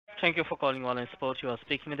Thank you for calling Online Support. You are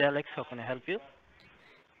speaking with Alex. How can I help you?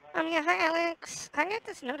 Yeah, hi Alex. I got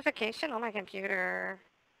this notification on my computer.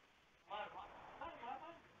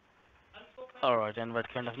 Alright, and what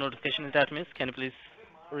kind of notification is that, miss? Can you please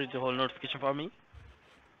read the whole notification for me?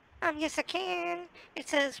 Yes I can. It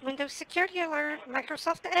says Windows Security Alert,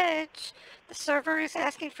 Microsoft Edge. The server is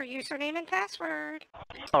asking for username and password.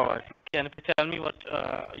 Alright, can you please tell me what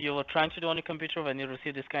you were trying to do on your computer when you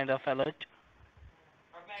received this kind of alert?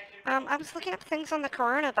 I was looking up things on the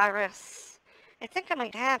coronavirus. I think I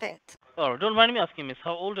might have it. Oh, don't mind me asking, miss,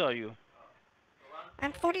 how old are you?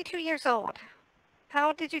 I'm 42 years old. How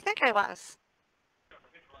old did you think I was?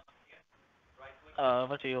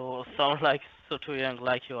 But you sound like so too young,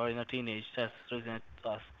 like you are in a teenage. That's the reason it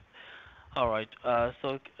asked. Alright,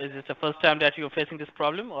 so is this the first time that you're facing this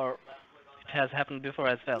problem, or it has happened before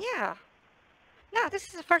as well? Yeah. No, this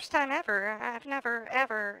is the first time ever. I've never,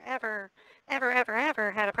 ever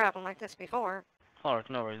had a problem like this before. Alright,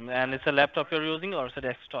 no worries. And it's a laptop you're using, or it's a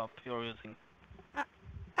desktop you're using? Uh,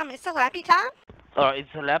 it's a laptop? Or it's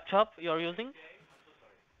a laptop you're using?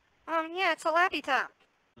 Yeah, it's a laptop.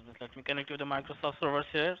 Let me connect to the Microsoft servers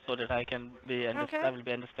here so that I Okay. will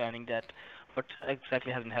be understanding that what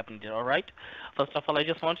exactly hasn't happened there. All right. First of all, I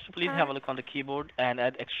just want you to please have a Alright. look on the keyboard, and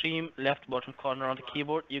at extreme left bottom corner on the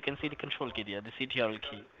keyboard, you can see the control key there, the CTRL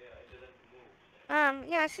key.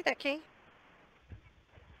 Yeah, I see that key.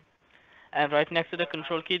 And right next to the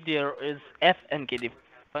control key, there is FN key, the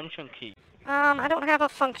function key. I don't have a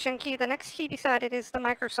function key. The next key beside it is the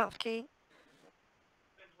Microsoft key.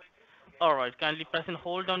 All right. Kindly press and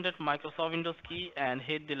hold on that Microsoft Windows key and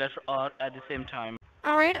hit the letter R at the same time.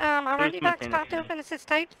 Alright, a Do it ready box popped simultaneously. open. It says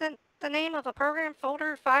type the name of a program,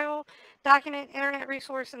 folder, file, document, internet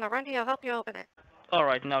resource, and the Rundy will help you open it. All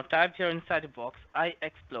right. Now type here inside the box, I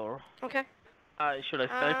explore. Okay. Should I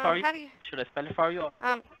spell it for you? How do you, Should I spell it for you?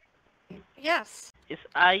 um, yes. It's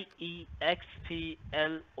IEXPLORE.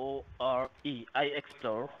 I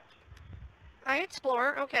explore. I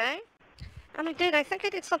explore, okay. I think I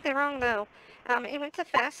did something wrong though. It went to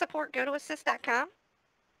fast support, go to assist.com.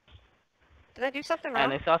 Did I do something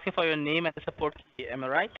And wrong? it's asking for your name and the support key. Am I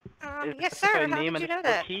right? It's Yes asking for sir, your how name did and you the know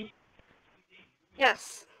support that? key.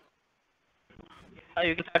 Yes.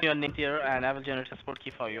 You can type your name here, and I will generate a support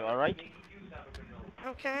key for you. All right.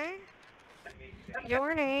 Okay.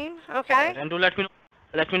 Your name, All right. okay. And do let me know.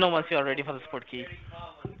 Let me know once you are ready for the support key.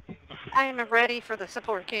 I am ready for the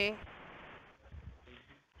support key.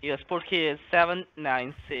 Your support key is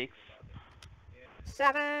 796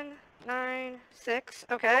 796,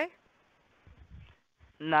 okay.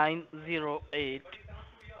 908.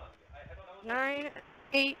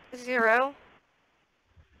 980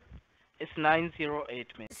 It's 908,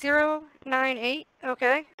 miss. 098,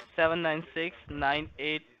 okay. 796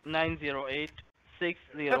 908 Okay,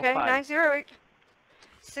 605. 908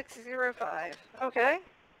 605, okay.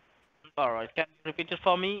 All right. Can you repeat it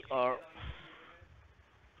for me, or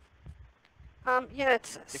Yeah,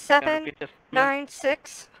 it's if you can repeat it for me?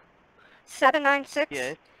 796 796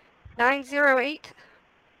 Yes. 908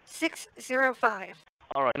 605.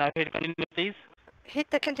 All right. Now hit continue, please. Hit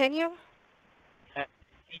the continue, Uh,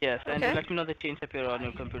 yes, and do okay. let me know the change appear on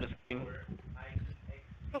your computer screen.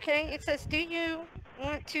 Okay, it says, do you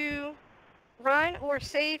want to run or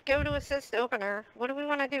save, go to assist opener? What do we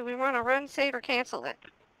want to do? We want to run, save, or cancel it?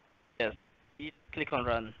 Yes. Click on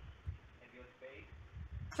run.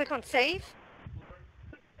 Click on save.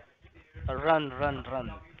 Run.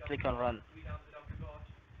 Click on run.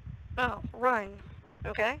 Oh, run.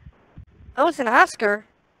 Okay. Oh, it's an Oscar.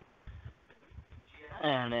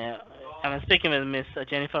 And I'm speaking with Miss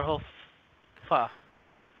Jennifer Hoffa.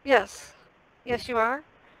 Yes. Yes, you are.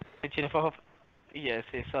 Jennifer Hoff. Yes,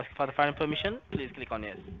 it's asking for the final permission. Please click on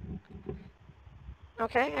yes.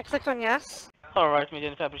 Okay, I clicked on yes. All right, Miss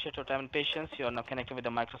Jennifer, I appreciate your time and patience. You are now connected with the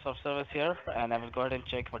Microsoft service here, and I will go ahead and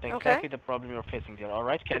check what Okay. exactly the problem you're facing there. All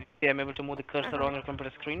right, can you see I'm able to move the cursor Uh-huh. on your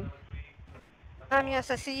computer screen?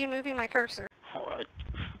 Yes, I see you moving my cursor. All right.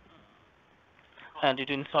 And did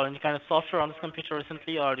you install any kind of software on this computer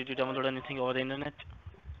recently, or did you download anything over the internet?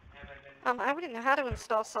 I wouldn't know how to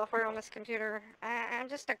install software on this computer. I'm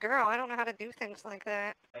just a girl. I don't know how to do things like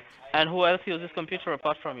that. And who else uses this computer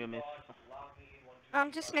apart from you, miss?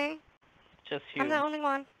 Just me. Just I'm you. the only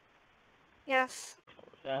one. Yes.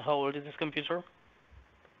 How old is this computer?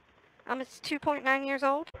 It's 2.9 years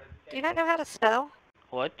old. Do you not know how to spell?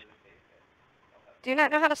 What? Do you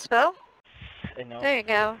not know how to spell? I know. There you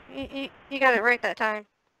go. You got it right that time.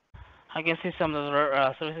 I can see some of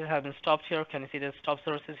the services have been stopped here. Can you see the stop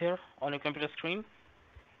services here on your computer screen?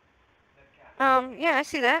 Yeah, I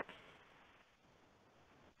see that.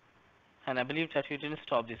 and I believe that you didn't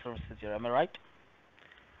stop the services here. Am I right?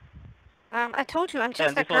 I told you I'm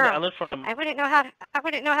just And a this was an girl. alert from. I wouldn't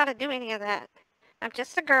know how to do any of that. I'm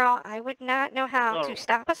just a girl. I would not know how to Oh,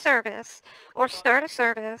 stop a service or start a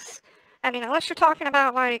service. I mean, unless you're talking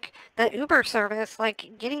about like the Uber service,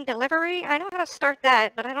 like getting delivery, I know how to start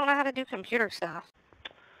that, but I don't know how to do computer stuff.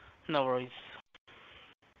 no worries.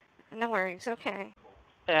 No worries. Okay.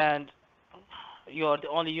 And you're the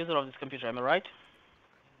only user of this computer. Am I right?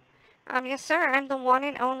 Yes, sir. I'm the one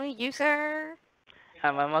and only user.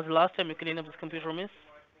 And when was the last time you cleaned up this computer, miss?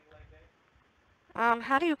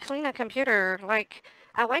 How do you clean a computer? Like,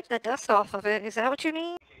 I wipe the dust off of it. Is that what you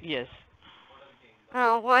mean? Yes.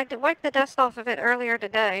 Oh, well, I wiped the dust off of it earlier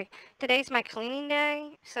today. Today's my cleaning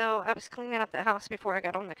day, so I was cleaning up the house before I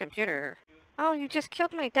got on the computer. Oh, you just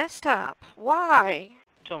killed my desktop. Why?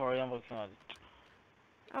 Don't worry, I'm working on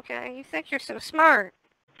Okay, you think you're so smart.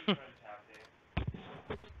 it.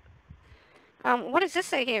 What does this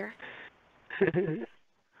say here?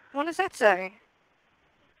 What does that say?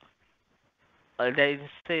 They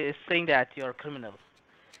say, saying that you're a criminal.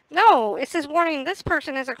 No, it says warning this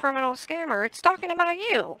person is a criminal scammer. It's talking about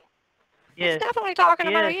you. It's Yes, definitely talking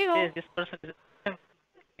about yes, you. yes. This person is.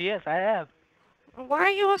 Yes, I am. Why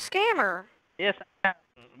are you a scammer? Yes, I am.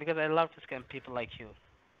 Because I love to scam people like you,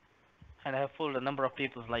 and I have fooled a number of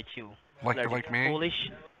people like you. Bloody Like me?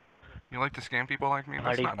 foolish. You like to scam people like me?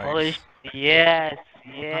 That's Bloody not foolish. nice. Yes,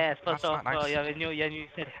 That, yes. First that's off, not nice. yeah, when you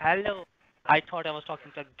said hello, I thought I was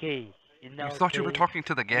talking to a gay. You thought you were Gay, talking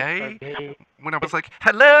to the Mr. gay? Gay. When I was like,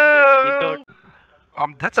 You don't, hello!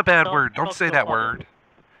 That's a bad don't word. Don't talk say to a that mother. word.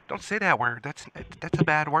 Don't say that word. That's a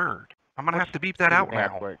bad word. I'm gonna What's have to beep that really out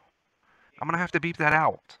bad now. word? I'm gonna have to beep that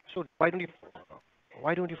out. So why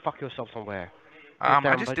don't you fuck yourself somewhere? You I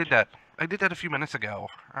damn just bitch. did that. I did that a few minutes ago.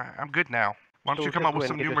 I'm good now. Why don't So you come just up go with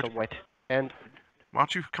and some get new yourself wet. And Why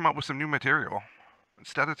don't you come up with some new material?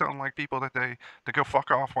 Instead of telling like people that they go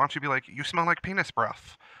fuck off, why don't you be like, you smell like penis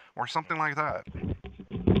breath, or something like that?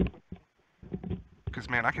 Because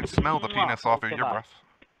man, I can smell the Mwah. penis off of Okay, your bye. breath.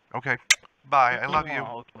 Okay, bye. I love you.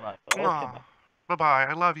 Mwah. Okay, bye. Okay, Mwah. bye. Bye bye.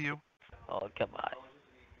 I love you. Okay, bye.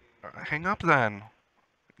 Hang up then.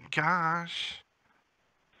 Gosh.